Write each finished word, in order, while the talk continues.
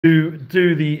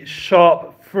do the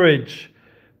sharp fridge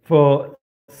for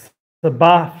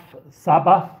Sabbath,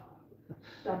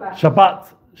 Shabbat,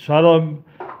 Shalom,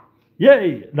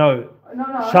 yay, no,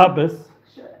 Shabbos.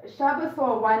 Shabbos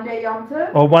for 1 day Yom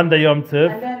Tov. Or 1 day Yom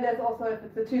Tov. And then there's also if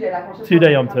it's a 2 day, like 2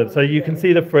 day Yom Tov. So you can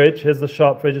see the fridge. Here's the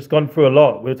sharp fridge. It's gone through a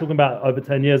lot. We're talking about over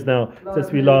 10 years now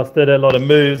since we last did it. A lot of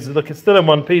moves. Look, it's still in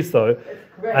one piece though.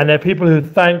 And there are people who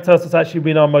thanked us. It's actually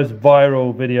been our most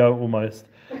viral video almost.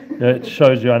 It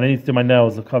shows you. And I need to do my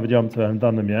nails. I've covered Yom Tov. I haven't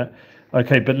done them yet.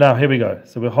 Okay, but now here we go.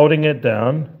 So we're holding it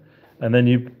down. And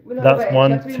then that's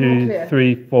 1, 2,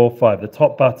 3, 4, 5. The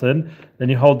top button. Then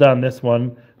you hold down this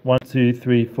one. 1, 2,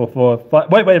 3, 4, 4,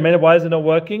 5. Wait a minute. Why is it not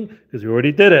working? Because we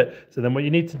already did it. So then what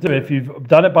you need to do, if you've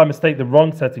done it by mistake, the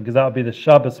wrong setting, because that would be the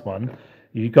Shabbos one,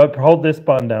 you go hold this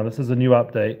button down. This is a new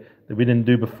update that we didn't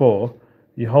do before.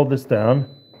 You hold this down,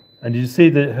 and you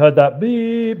see that heard that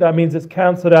beep. That means it's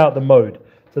cancelled out the mode.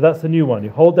 So that's the new one.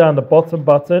 You hold down the bottom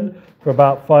button for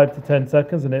about 5 to 10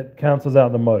 seconds, and it cancels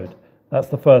out the mode. That's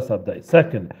the first update.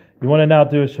 Second, you want to now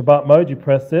do a Shabbat mode. You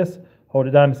press this. Hold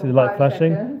it down and see the light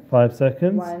flashing. 5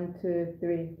 seconds. 1, 2,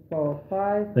 3, 4,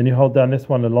 5. Then you hold down this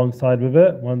one alongside with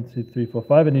it. 1, 2, 3, 4,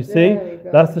 5. And you see,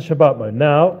 that's the Shabbat mode.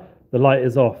 Now, the light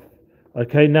is off.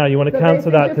 Okay, now you want to cancel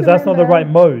that because that's not the right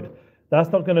mode.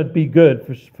 That's not going to be good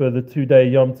for the 2 day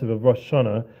Yom Tov of Rosh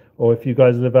Hashanah, or if you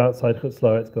guys live outside Chutz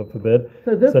La'aretz, God forbid.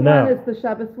 So this one is the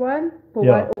Shabbos one for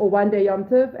 1 day Yom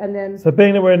Tov, and then. So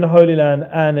being that we're in the Holy Land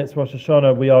and it's Rosh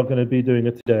Hashanah, we are going to be doing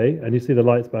it today. And you see the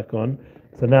lights back on.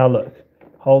 So now look,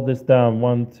 hold this down.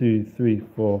 1, 2, 3,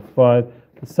 4, 5.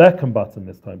 The second button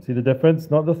this time. See the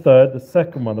difference? Not the third, the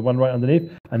second one, the one right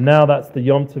underneath. And now that's the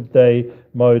Yom Tov day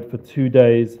mode for 2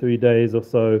 days, 3 days or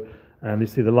so. And you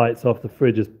see the lights off. The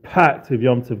fridge is packed with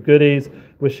Yom Tov goodies.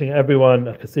 Wishing everyone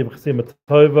a chasima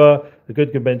tova, a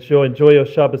good ben shur. Enjoy your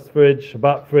Shabbos fridge,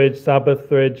 Shabbat fridge, Sabbath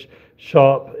fridge.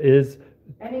 Sharp is.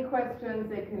 Any questions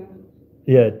they can.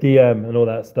 DM and all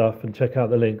that stuff. And check out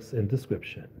the links in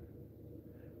description.